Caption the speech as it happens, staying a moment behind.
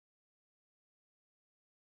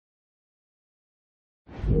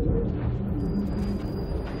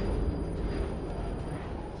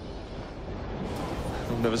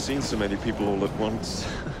I've never seen so many people all at once.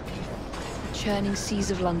 The churning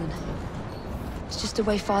seas of London. It's just the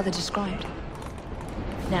way Father described.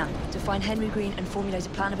 Now, to find Henry Green and formulate a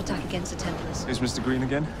plan of attack against the Templars. Is Mr. Green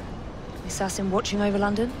again? The assassin watching over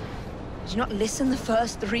London? Did you not listen the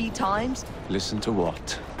first 3 times? Listen to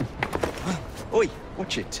what? Oi,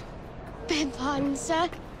 watch it. Beg pardon, sir.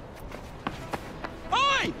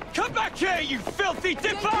 Oi! Come back here, you filthy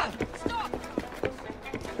dipper! Stop!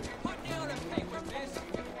 Put me on a paper, miss.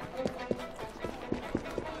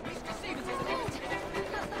 Mr. Stevens is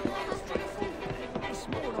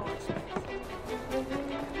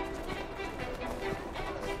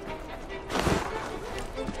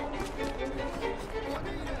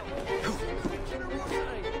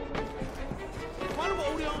Wonder what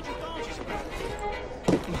all the argy-bargy's about.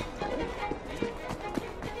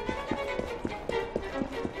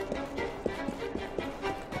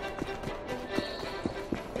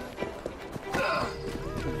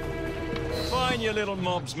 Fine, you little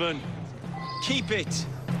mobsman. Keep it.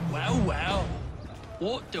 Well, well.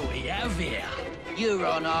 What do we have here? You're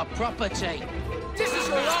on our property. This is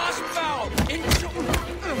your last bout.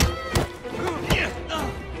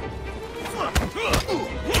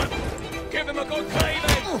 Give him a good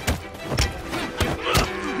cleaving.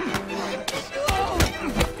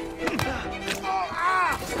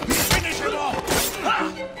 Finish him off.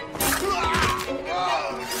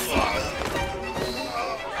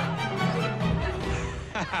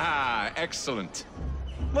 Excellent.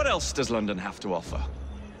 What else does London have to offer?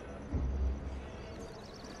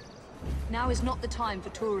 Now is not the time for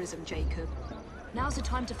tourism, Jacob. Now's the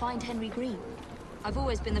time to find Henry Green. I've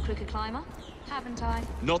always been the quicker climber, haven't I?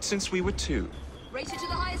 Not since we were 2. Race you to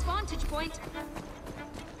the highest vantage point.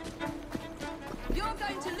 You're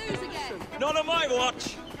going to lose again. Not on my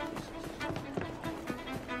watch.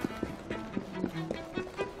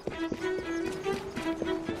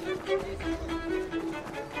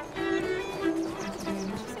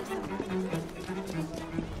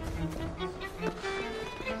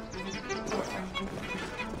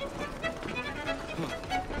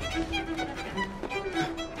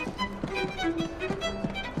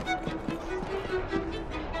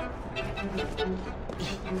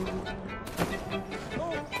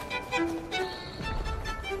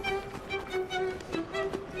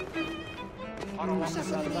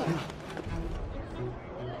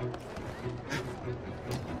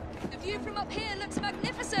 The view from up here looks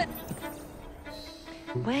magnificent.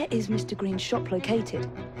 Where is Mr. Green's shop located?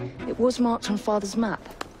 It was marked on Father's map.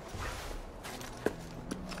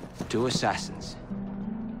 2 assassins.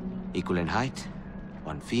 Equal in height.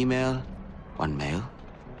 1 female, 1 male.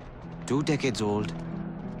 2 decades old.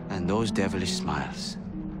 And those devilish smiles.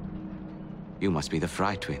 You must be the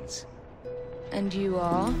Fry twins. And you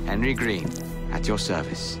are? Henry Green, at your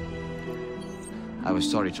service. I was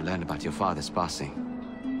sorry to learn about your father's passing.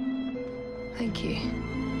 Thank you.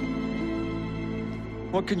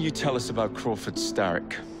 What can you tell us about Crawford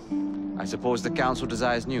Starrick? I suppose the Council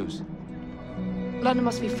desires news. London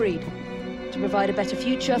must be freed, to provide a better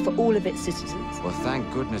future for all of its citizens. Well, thank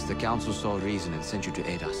goodness the Council saw reason and sent you to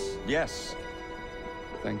aid us. Yes.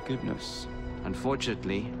 Thank goodness.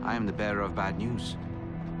 Unfortunately, I am the bearer of bad news.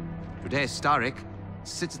 Today, Starrick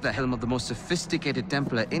sits at the helm of the most sophisticated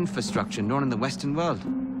Templar infrastructure known in the Western world.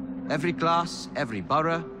 Every class, every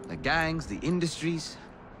borough, the gangs, the industries.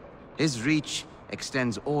 His reach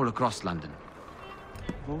extends all across London.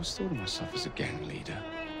 I've always thought of myself as a gang leader.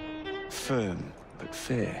 Firm, but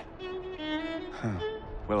fair. Huh.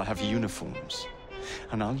 Well, I have uniforms.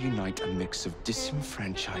 And I'll unite a mix of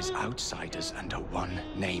disenfranchised outsiders under one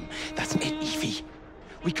name. That's it, Evie.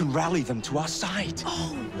 We can rally them to our side.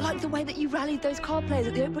 Oh, like the way that you rallied those card players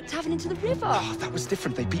at the Oakbrook Tavern into the river. Oh, that was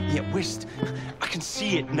different. They beat me at whist. I can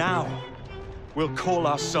see it now. We'll call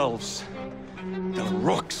ourselves the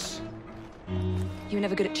Rooks. You were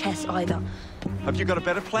never good at chess either. Have you got a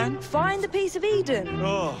better plan? Find the piece of Eden.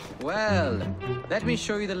 Oh. Well, let me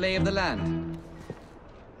show you the lay of the land.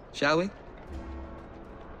 Shall we?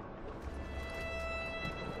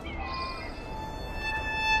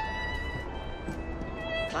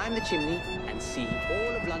 Climb the chimney and see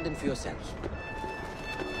all of London for yourself.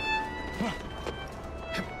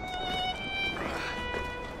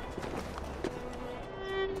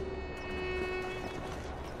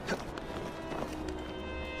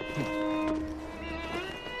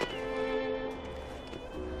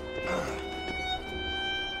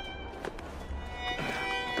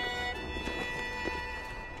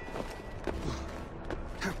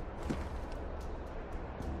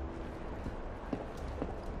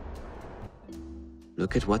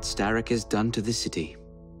 Look at what Starrick has done to the city.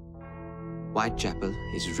 Whitechapel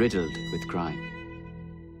is riddled with crime.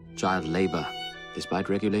 Child labor, despite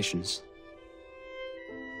regulations.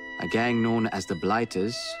 A gang known as the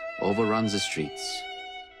Blighters overruns the streets,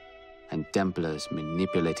 and Templars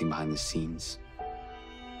manipulating behind the scenes.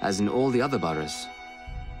 As in all the other boroughs,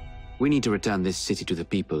 we need to return this city to the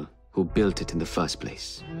people who built it in the first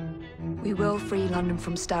place. We will free London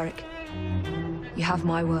from Starrick. You have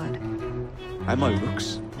my word. And my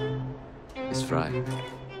looks. Miss Fry,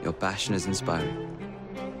 your passion is inspiring.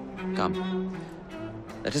 Come,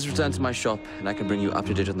 let us return to my shop, and I can bring you up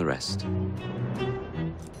to date on the rest.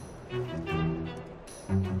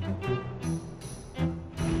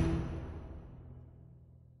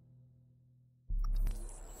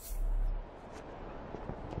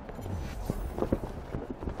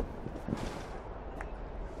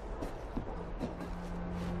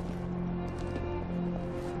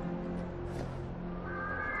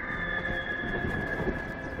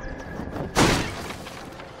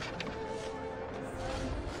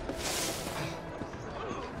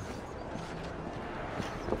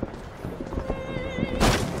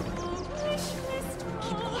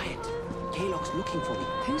 Looking for me.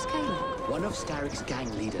 Who's Caleb? One of Starrick's gang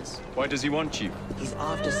leaders. Why does he want you? He's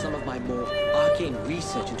after some of my more arcane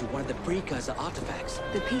research into one of the precursor artifacts.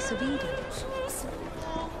 The Piece of Eden.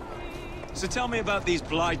 So tell me about these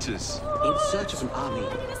blighters. In search of an army,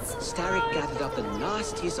 Starrick gathered up the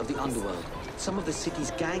nastiest of the underworld. Some of the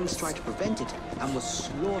city's gangs tried to prevent it and were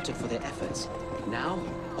slaughtered for their efforts. Now,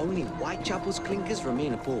 only Whitechapel's clinkers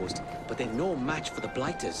remain opposed, but they're no match for the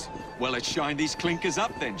Blighters. Well, let's shine these clinkers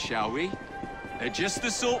up then, shall we? They're just the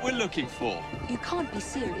sort we're looking for. You can't be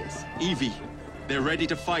serious. Evie, they're ready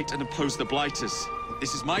to fight and oppose the Blighters.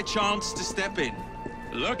 This is my chance to step in.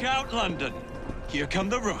 Look out, London. Here come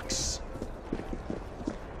the Rooks.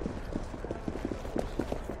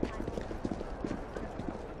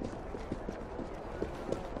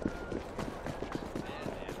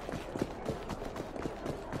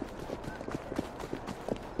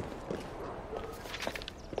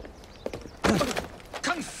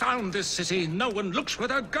 Confound this city! No one looks where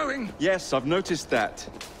they're going! Yes, I've noticed that.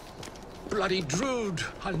 Bloody Drood!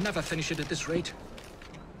 I'll never finish it at this rate.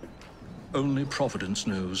 Only Providence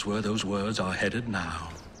knows where those words are headed now.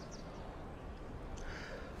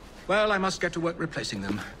 Well, I must get to work replacing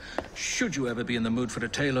them. Should you ever be in the mood for a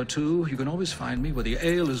tale or two, you can always find me where the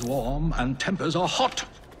ale is warm and tempers are hot.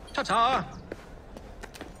 Ta-ta!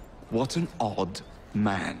 What an odd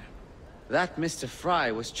man. That Mr.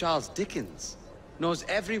 Fry was Charles Dickens. Knows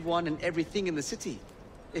everyone and everything in the city.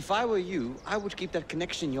 If I were you, I would keep that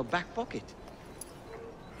connection in your back pocket.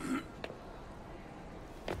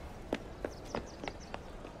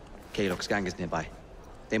 Kaylock's gang is nearby.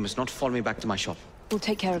 They must not follow me back to my shop. We'll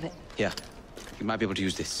take care of it. Here, you might be able to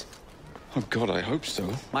use this. Oh God, I hope so.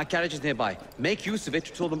 My carriage is nearby. Make use of it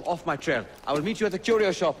to throw them off my trail. I will meet you at the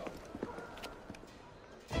curio shop.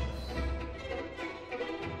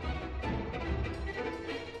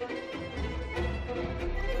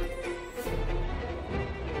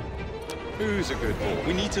 Who's a good boy?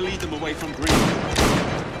 We need to lead them away from Green.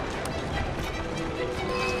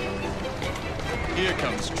 Here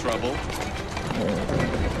comes trouble.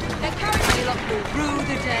 They're carrying Kaylock will rue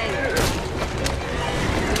the day.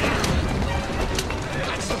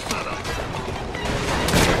 That's the fella!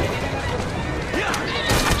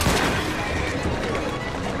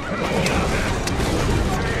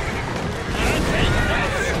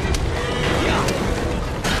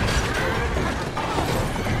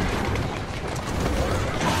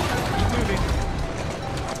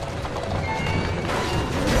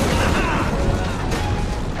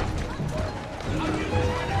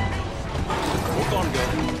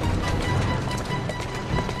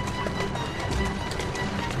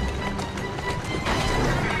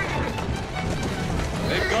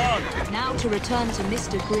 To return to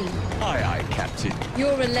Mr. Green. Aye, aye, Captain.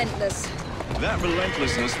 You're relentless. That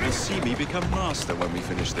relentlessness will see me become master when we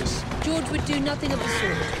finish this. George would do nothing of the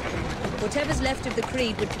sort. Whatever's left of the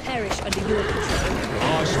Creed would perish under your control.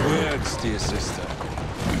 Harsh words, dear sister.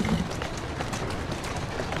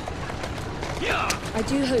 I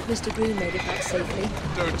do hope Mr. Green made it back safely.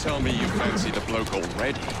 Don't tell me you fancy the bloke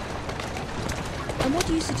already. And what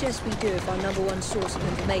do you suggest we do if our #1 source of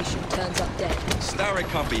information turns up dead? Starrick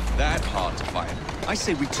can't be that hard to find. I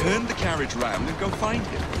say we turn the carriage round and go find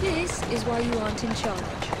him. This is why you aren't in charge.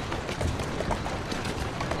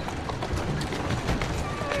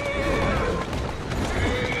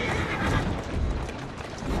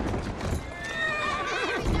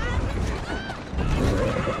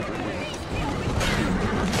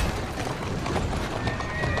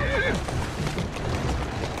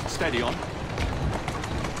 Steady on.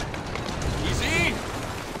 Easy!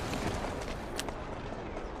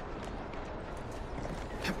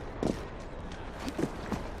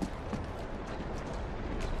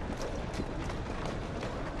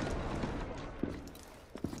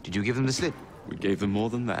 Did you give them the slip? We gave them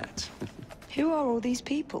more than that. Who are all these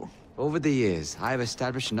people? Over the years, I have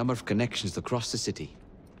established a number of connections across the city.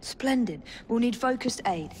 Splendid. We'll need focused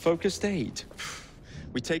aid. Focused aid.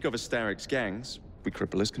 We take over Starrick's gangs, we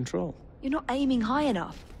cripple his control. You're not aiming high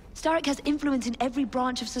enough. Starrick has influence in every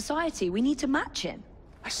branch of society. We need to match him.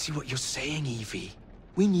 I see what you're saying, Evie.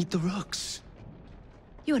 We need the Rooks.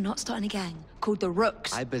 You are not starting a gang called the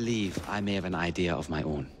Rooks. I believe I may have an idea of my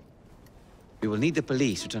own. We will need the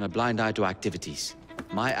police to turn a blind eye to activities.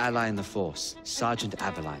 My ally in the force, Sergeant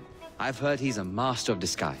Aveline. I've heard he's a master of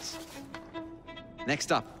disguise.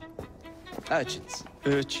 Next up, urchins.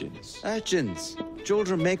 Urchins? Urchins.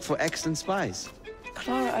 Children make for excellent spies.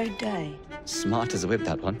 Clara O'Day. Smart as a whip,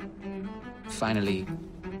 that one. Finally,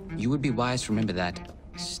 you would be wise to remember that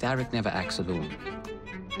Starrick never acts alone.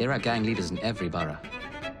 There are gang leaders in every borough.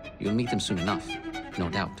 You'll meet them soon enough, no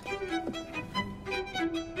doubt.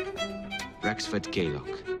 Rexford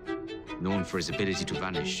Kaylock, known for his ability to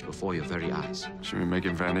vanish before your very eyes. Should we make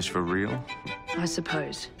him vanish for real? I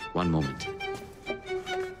suppose. One moment.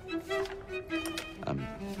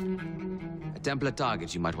 A Templar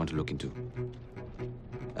target you might want to look into.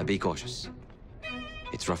 Be cautious.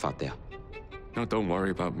 It's rough out there. No, don't worry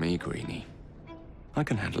about me, Greenie. I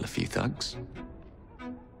can handle a few thugs.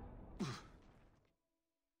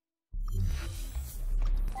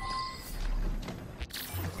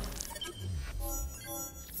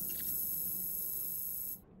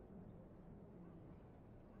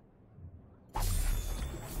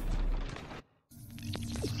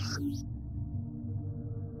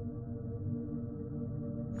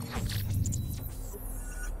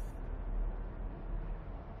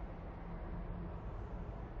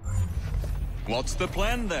 What's the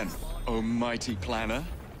plan then, oh mighty planner?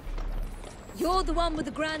 You're the one with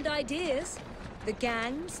the grand ideas. The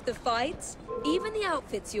gangs, the fights, even the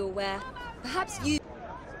outfits you'll wear. Perhaps you...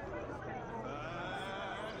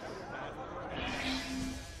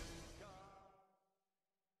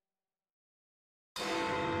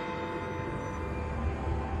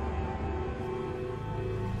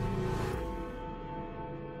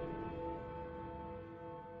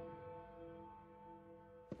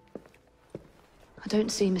 I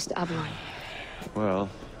don't see Mr. Aveline. Well,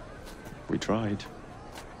 we tried.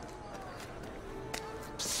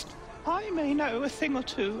 I may know a thing or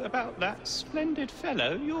two about that splendid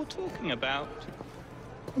fellow you're talking about.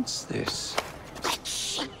 What's this? God's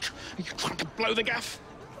sake! Are you trying to blow the gaff?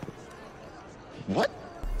 What?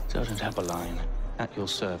 Sergeant Aveline, at your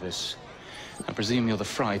service. I presume you're the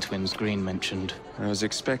Fry twins Green mentioned. I was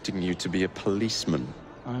expecting you to be a policeman.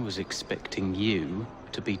 I was expecting you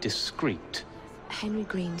to be discreet. Henry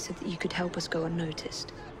Green said that you could help us go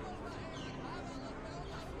unnoticed.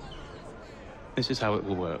 This is how it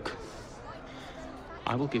will work.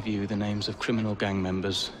 I will give you the names of criminal gang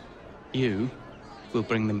members. You will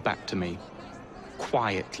bring them back to me.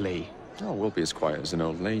 Quietly. Oh, we'll be as quiet as an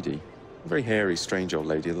old lady. A very hairy, strange old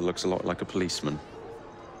lady that looks a lot like a policeman.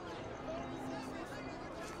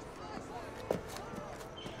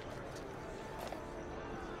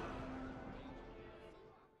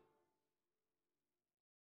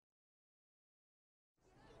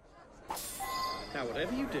 Now,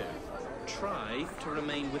 whatever you do, try to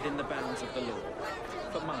remain within the bounds of the law.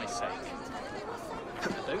 For my sake.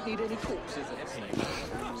 I don't need any corpses at this stage.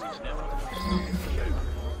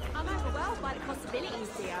 I'm overwhelmed by the possibilities,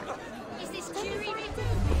 dear. Is this jury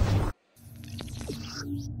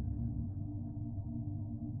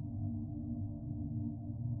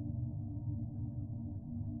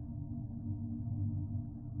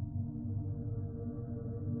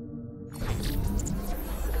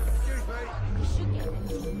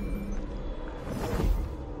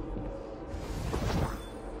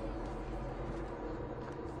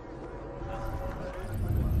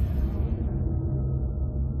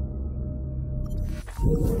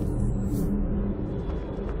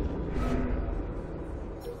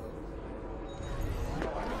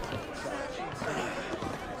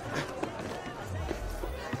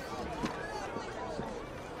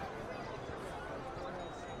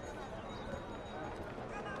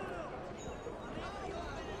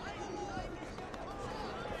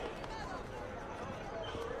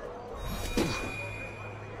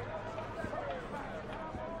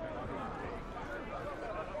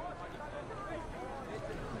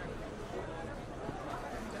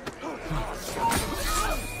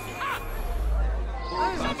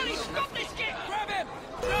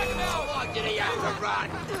run!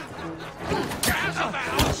 How's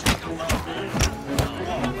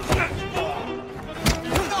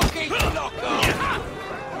Knocky knock off!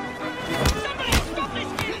 Somebody stop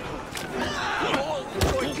this kid!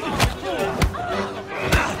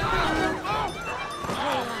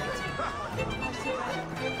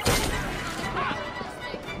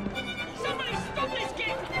 Somebody stop this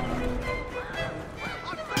kid!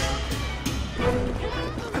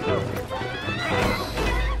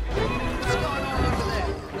 What's going on over there?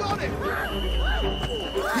 Got him!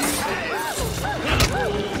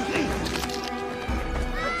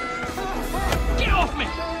 Get off me!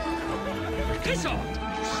 Piss off!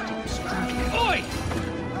 Oi!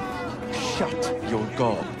 Shut your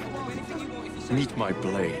gob. Meet my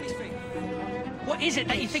blade. What is it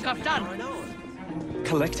that you think I've done?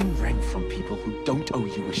 Collecting rent from people who don't owe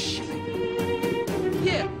you a shilling.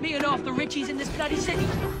 Yeah, me and half the richies in this bloody city.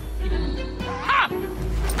 Ha!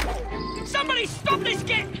 Somebody stop this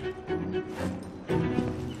kid!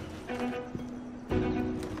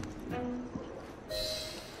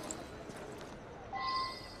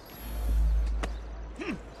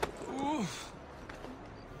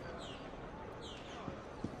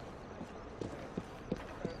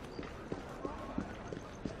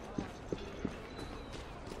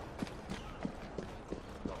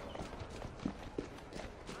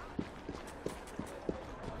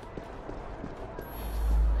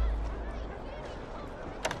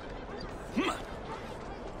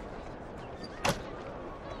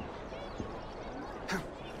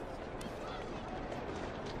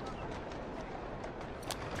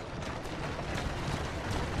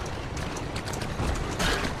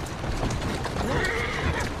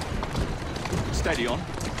 Steady on.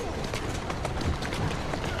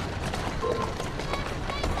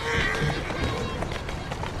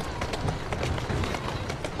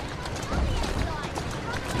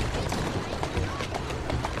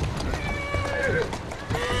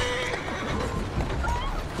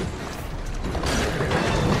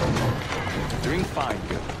 Doing fine,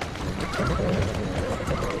 girl.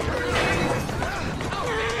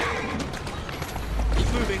 Keep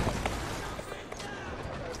moving.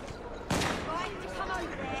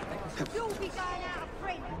 You'll be going out of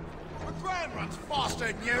print. The ground runs faster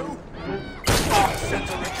than you.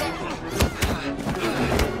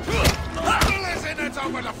 Listen, it's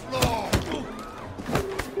over the floor.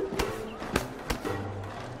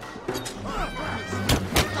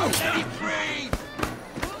 Let it breathe.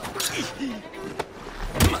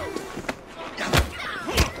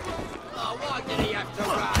 Oh, why did he have to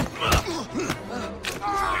run?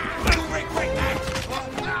 Quick, quick, that!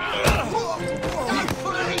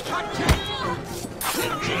 Fully contact!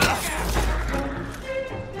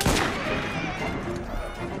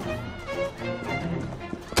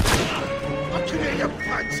 I can hear you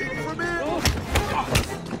punching from here!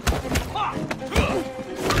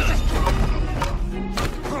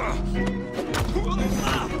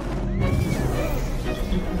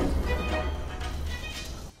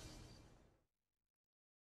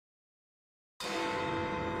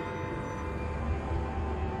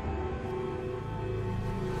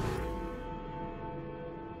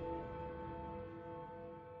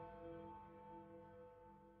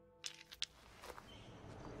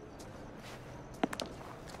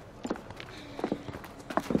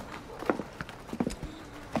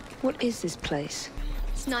 What is this place?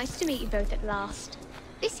 It's nice to meet you both at last.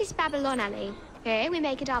 This is Babylon Alley. Here we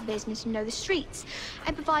make it our business to know the streets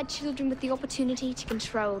and provide children with the opportunity to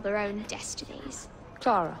control their own destinies.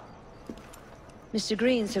 Clara. Mr.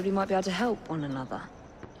 Green said we might be able to help one another.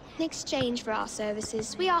 In exchange for our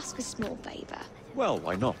services, we ask a small favor. Well,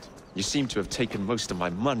 why not? You seem to have taken most of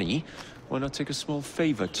my money. Why not take a small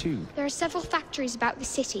favor, too? There are several factories about the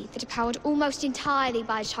city that are powered almost entirely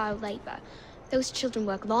by child labor. Those children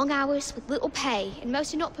work long hours with little pay, and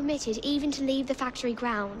most are not permitted even to leave the factory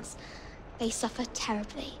grounds. They suffer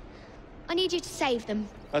terribly. I need you to save them.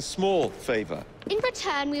 A small favor. In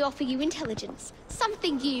return, we offer you intelligence,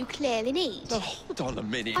 something you clearly need. Oh, hold on a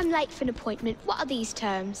minute. I'm late for an appointment. What are these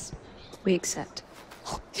terms? We accept.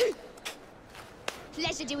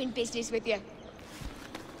 Pleasure doing business with you.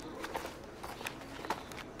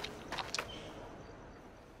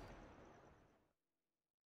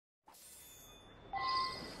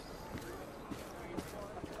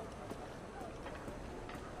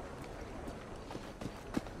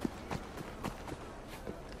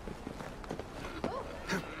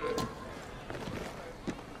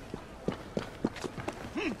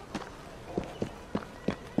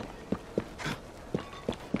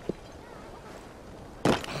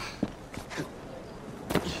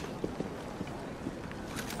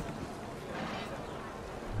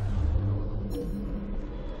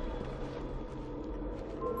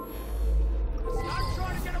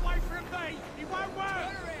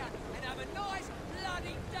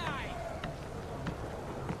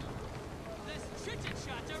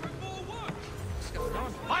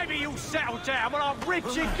 Maybe you'll settle down when I've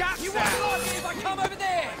ripped your guts You out. won't like it if I come over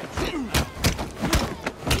there!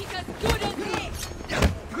 He's as good as this!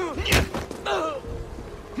 Cut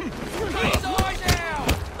his eyes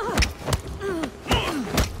out!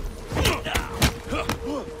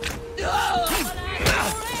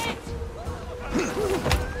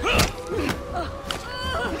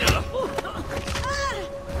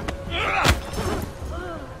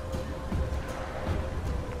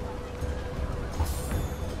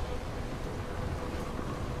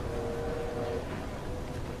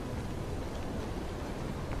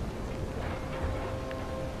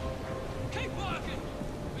 Keep working.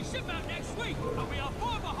 We ship out next week, and we are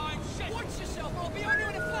far behind schedule. Watch yourself, I'll be on you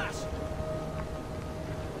in a flash!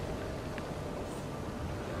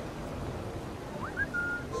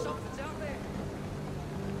 Something's out there.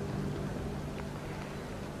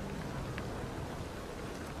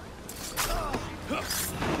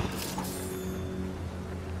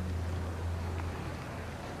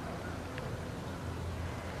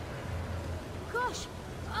 Gosh,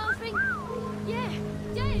 I think... yeah,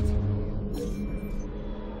 dead.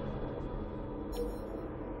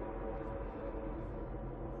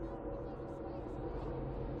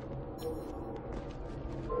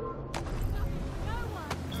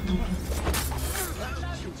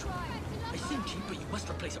 I think, but you must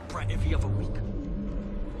replace a brat every other week.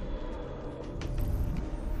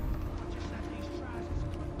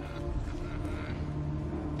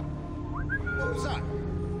 What was that?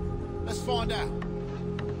 Let's find out.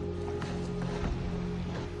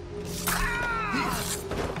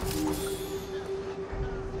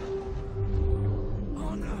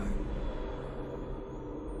 Oh no.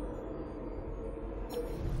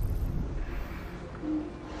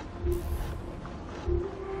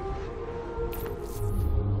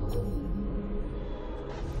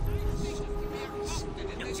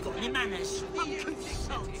 It's got any manners.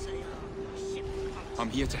 I'm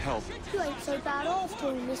here to help. You ain't so bad after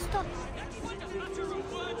all, mister.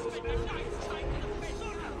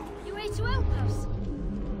 You here to help us?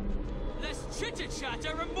 Less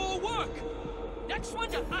chitter-chatter and more work. Next one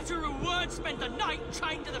to utter a word spend the night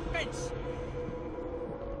chained to the fence.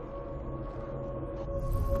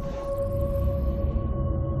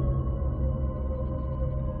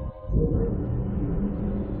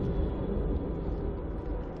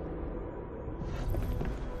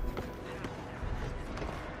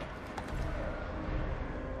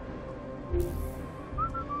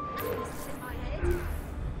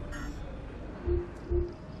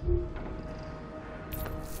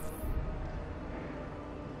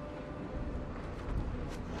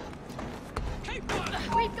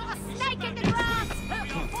 We've got a snake in the grass!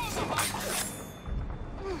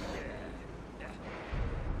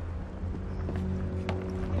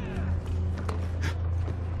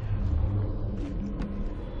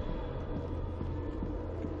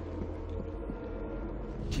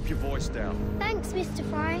 Keep your voice down. Thanks, Mr.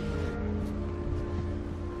 Fry.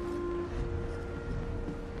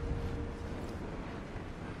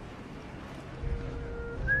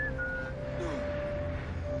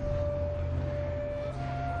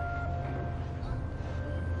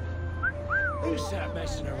 Who's that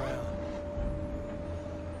messing around?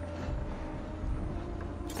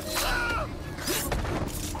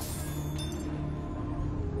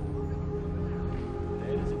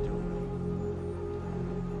 There's a door.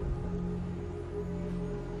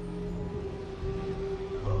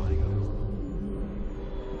 Oh, he goes.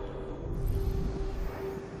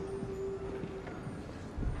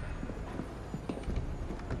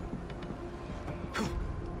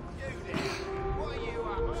 You there? What are you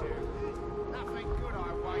up to? Nothing good, I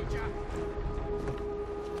wager.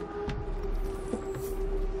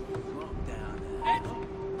 Calm down. Ed!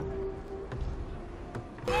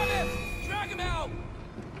 Grab him! Drag him out!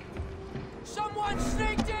 Someone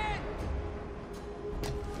sneaked in!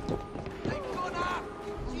 They've gone up.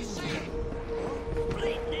 Do you see it?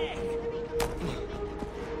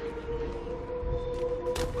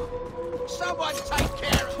 Someone take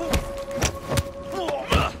care of it.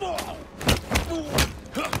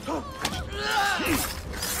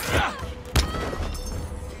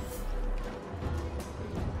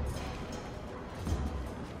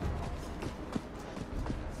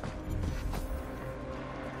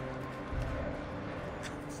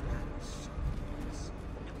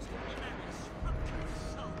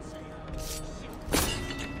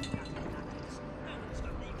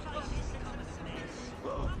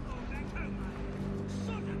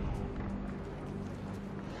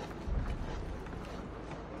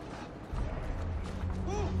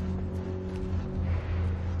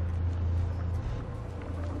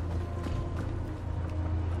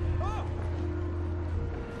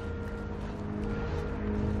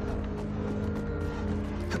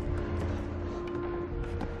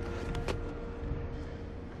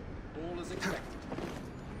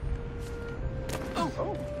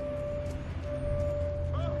 Oh.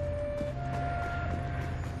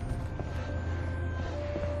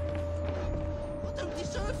 I don't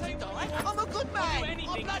deserve to die. I'm a good man.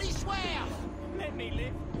 I bloody swear. Let me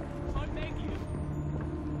live. I beg you.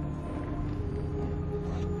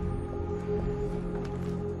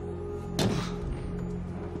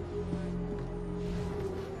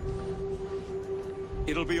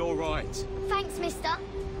 It'll be all right. Thanks, mister.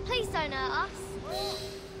 Please don't hurt us.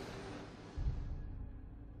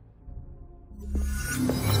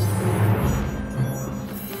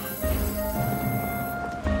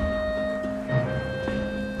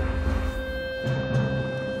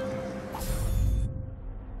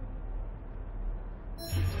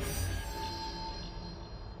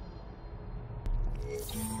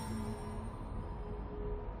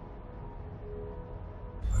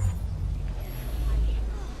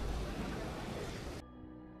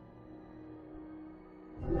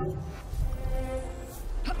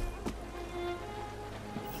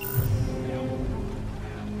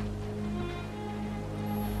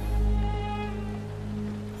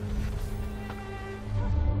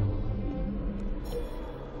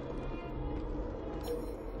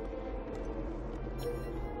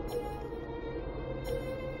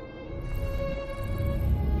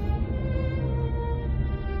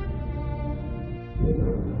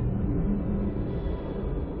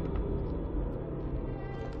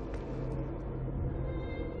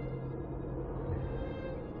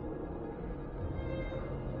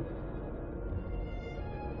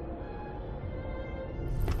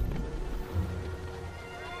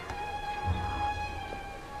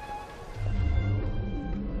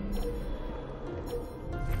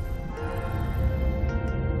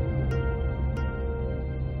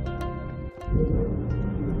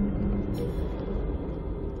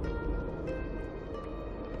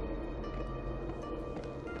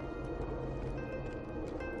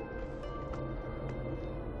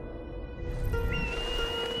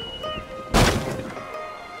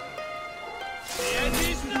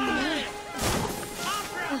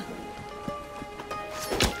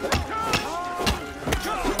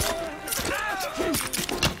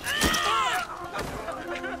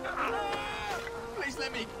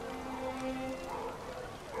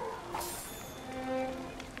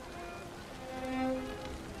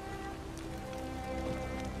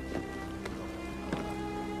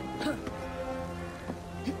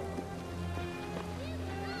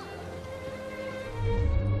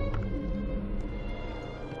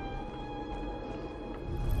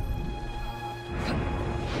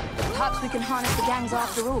 Perhaps we can harness the gangs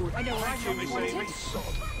after all. I know I should be saying.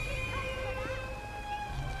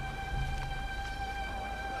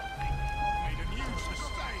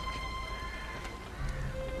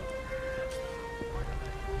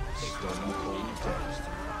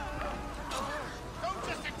 Don't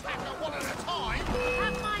just attack her one at a time.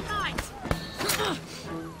 Have my light.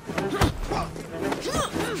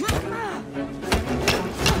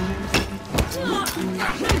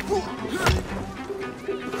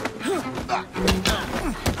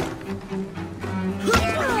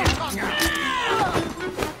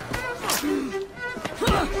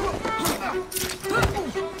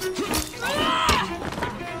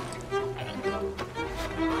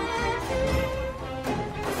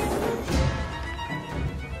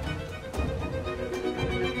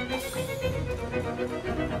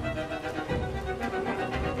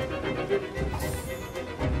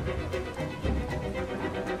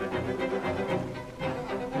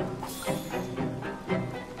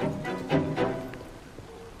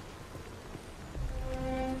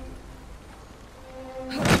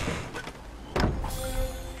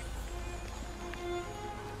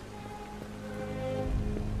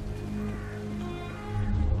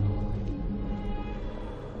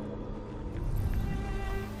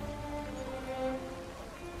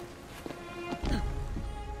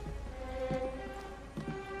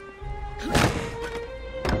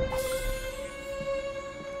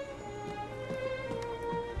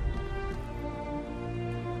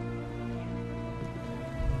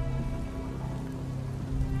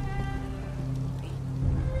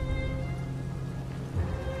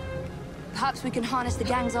 Perhaps we can harness the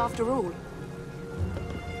gangs after all.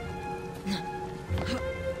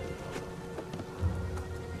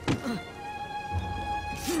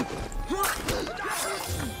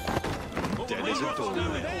 Dead as a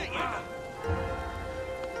doornail.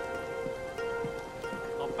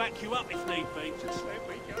 I'll back you up if need be. Just let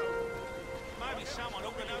me go. Maybe someone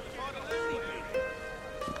ought to notify the loony bin.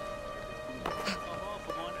 I'm half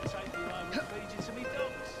a mind to take you home and feed you to me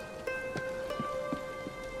dogs.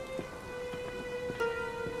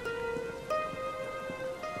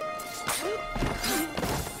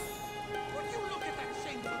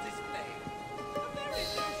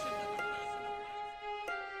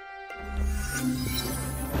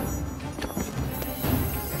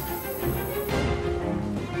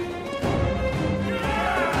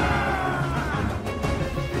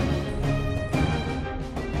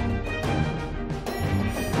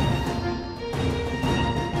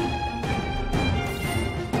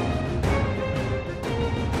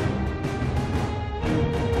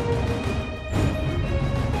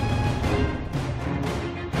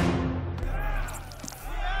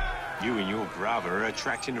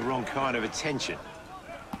 attracting the wrong kind of attention.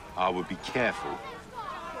 I would be careful.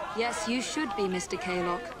 Yes, you should be, Mr.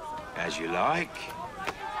 Kaylock. As you like.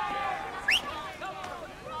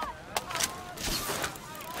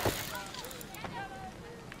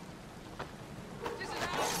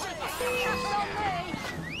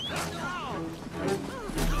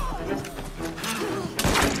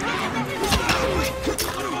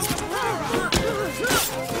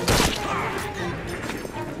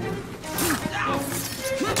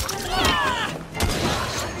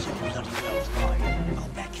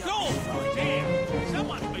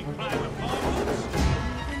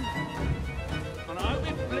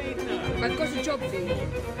 I've got a job for you.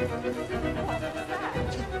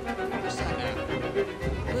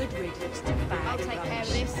 Good riddance to bad. I'll take care of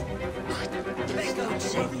this. Let's go and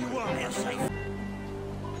see who you are, they'll say.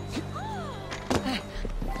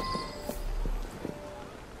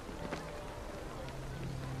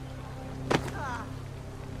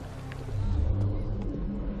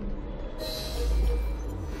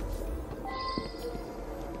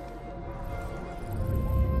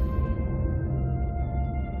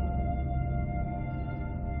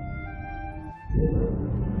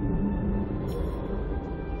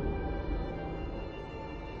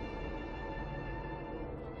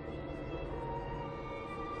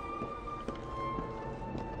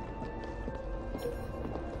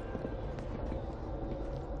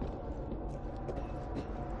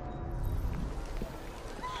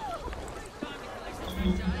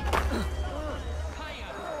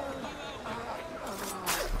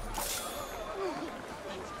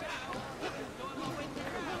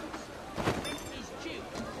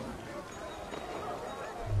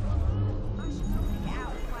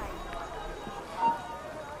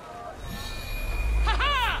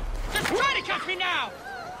 Catch me now!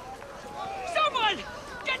 Someone!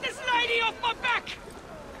 Get this lady off my back!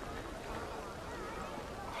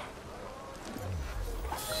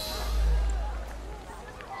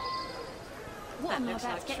 What am I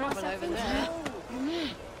about to get myself into?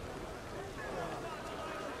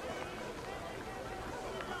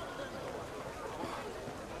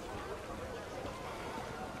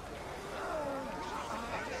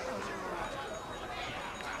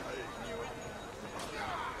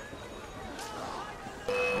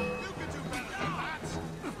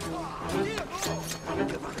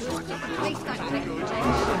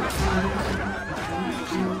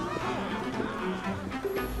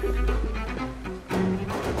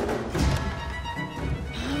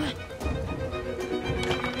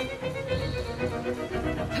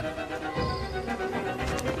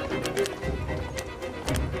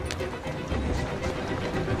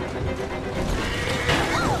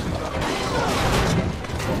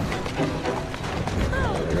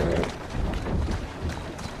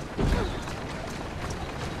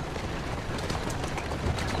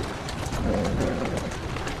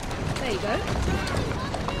 There you go.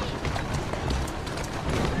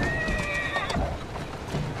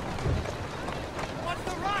 What's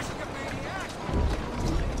the rush, you maniac?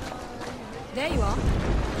 There you are.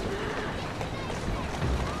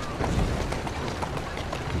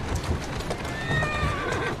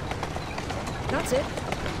 That's it.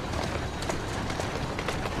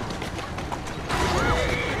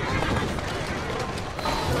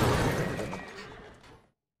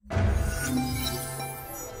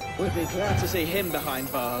 We'd be glad to see him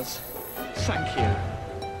behind bars. Thank you.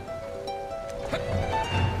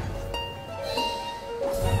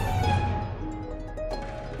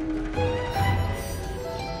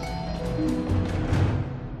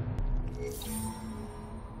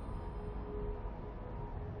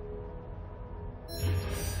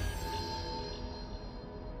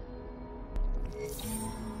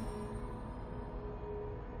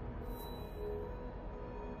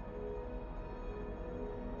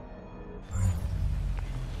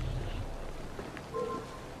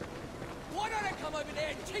 Why don't I come over there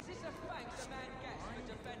and teach this a thanks a man gets for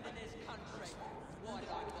defending his country? Why did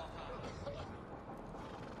I block her?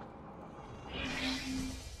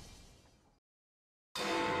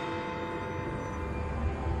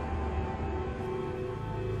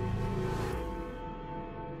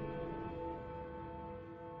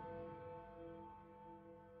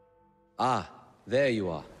 Ah, there you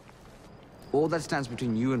are. All that stands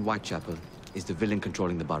between you and Whitechapel is the villain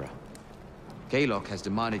controlling the borough. Kaylock has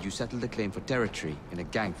demanded you settle the claim for territory in a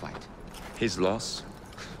gang fight. His loss?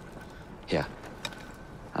 Yeah.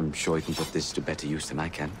 I'm sure he can put this to better use than I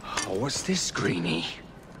can. Oh, what's this, Greenie?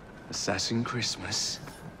 Assassin Christmas?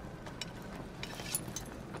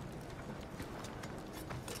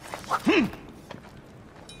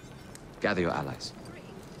 Gather your allies.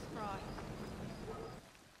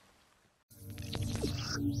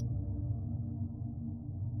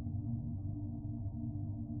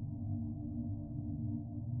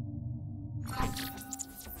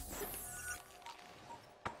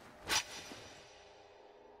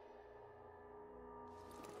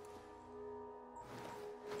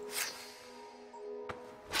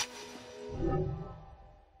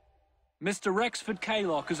 Mr. Rexford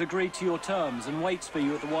Kaylock has agreed to your terms and waits for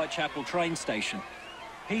you at the Whitechapel train station.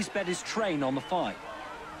 He's bet his train on the fight.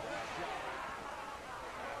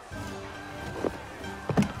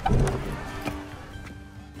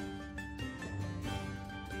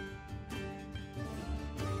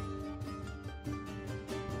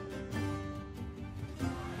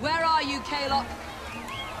 Where are you, Kaylock?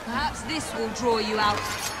 Perhaps this will draw you out.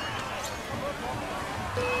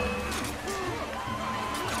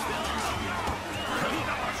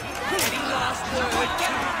 Any last word?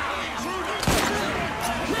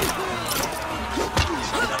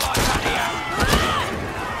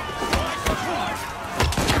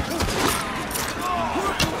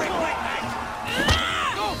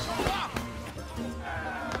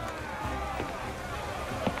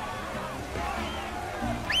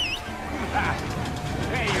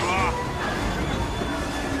 There you are.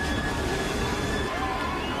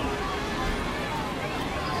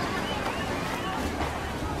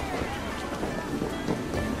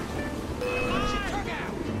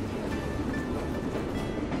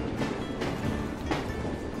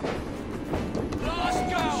 Last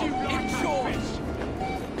go! In short!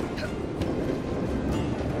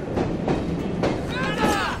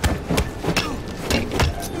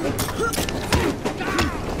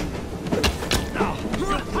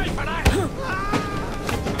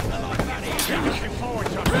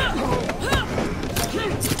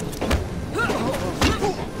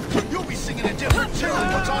 You'll be singing a different tune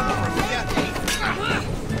once I'm through with you.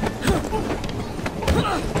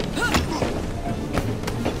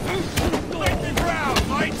 Let the ground,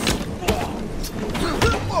 mates.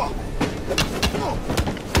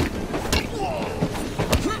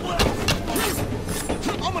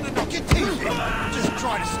 I'm gonna knock your teeth in. Just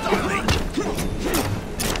try to stop me.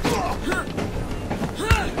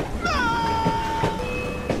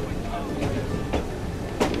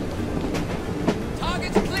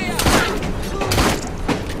 Target's clear!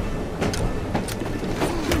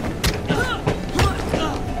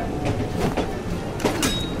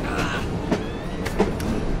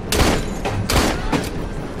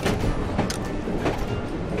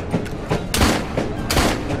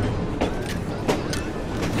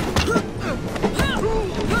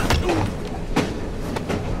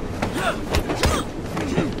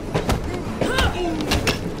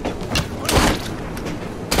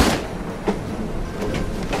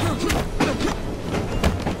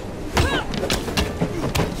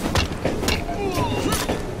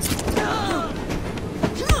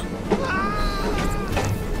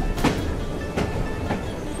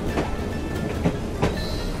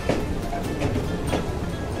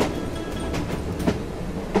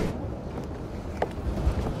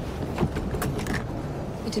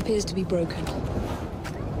 It appears to be broken.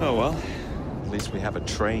 Oh well, at least we have a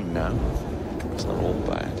train now. It's not all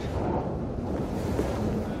bad.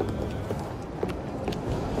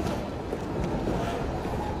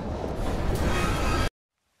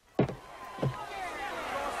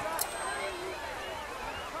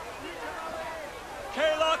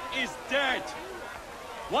 Kaylock is dead.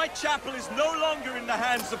 Whitechapel is no longer in the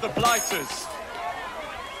hands of the Blighters.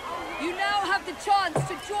 You now have the chance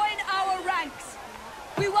to join our ranks.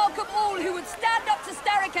 We welcome all who would stand up to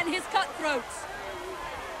Starrick and his cutthroats.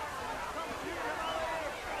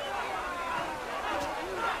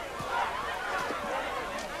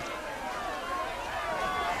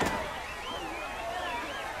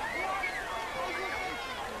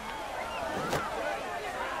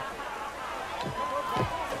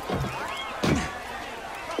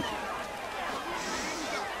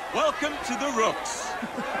 Welcome to the Rooks.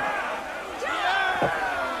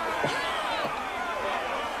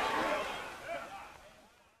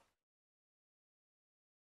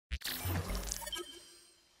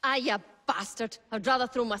 Ah, you bastard. I'd rather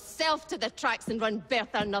throw myself to the tracks than run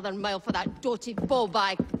Bertha another mile for that doty ball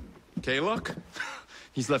bag. Kaylock?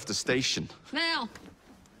 He's left the station. Well,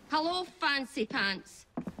 hello, fancy pants.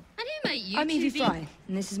 And who might you I'm two Evie be? Fry,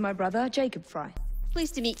 and this is my brother, Jacob Fry.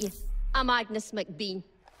 Pleased to meet you. I'm Agnes McBean.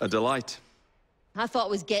 A delight. I thought I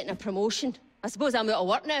was getting a promotion. I suppose I'm out of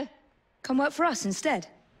work now. Come work for us instead.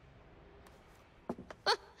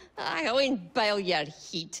 I won't bile your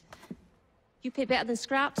heat. You pay better than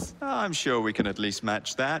scraps? I'm sure we can at least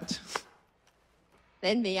match that.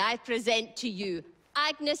 Then may I present to you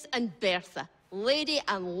Agnes and Bertha, lady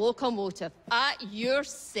and locomotive, at your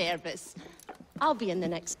service. I'll be in the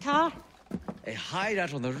next car. A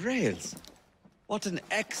hideout on the rails. What an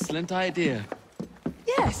excellent idea.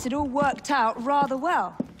 Yes, it all worked out rather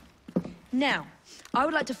well. Now, I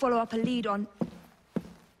would like to follow up a lead on...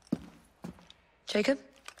 Jacob?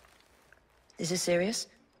 Is this serious?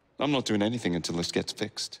 I'm not doing anything until this gets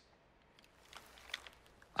fixed.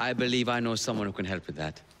 I believe I know someone who can help with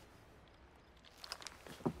that.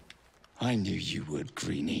 I knew you would,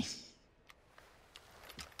 Greenie.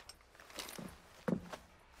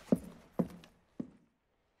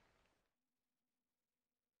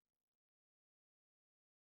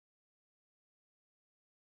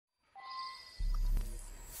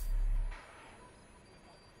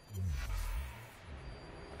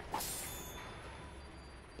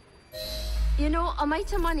 You know, a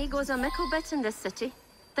mite of money goes a mickle bit in this city.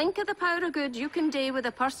 Think of the power of good you can do with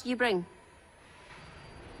the purse you bring.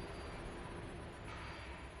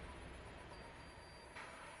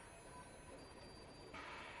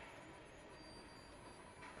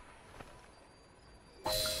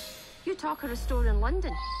 You talk of a store in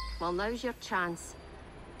London. Well, now's your chance.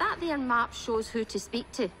 That there map shows who to speak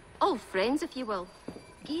to. Old friends, if you will.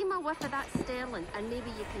 Give him a whiff of that sterling, and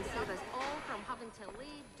maybe you can save us all from having to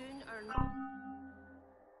lay down our...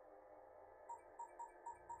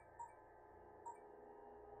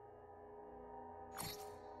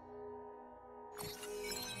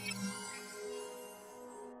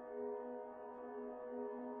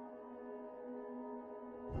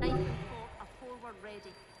 Knife and fork are forward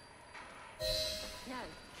ready.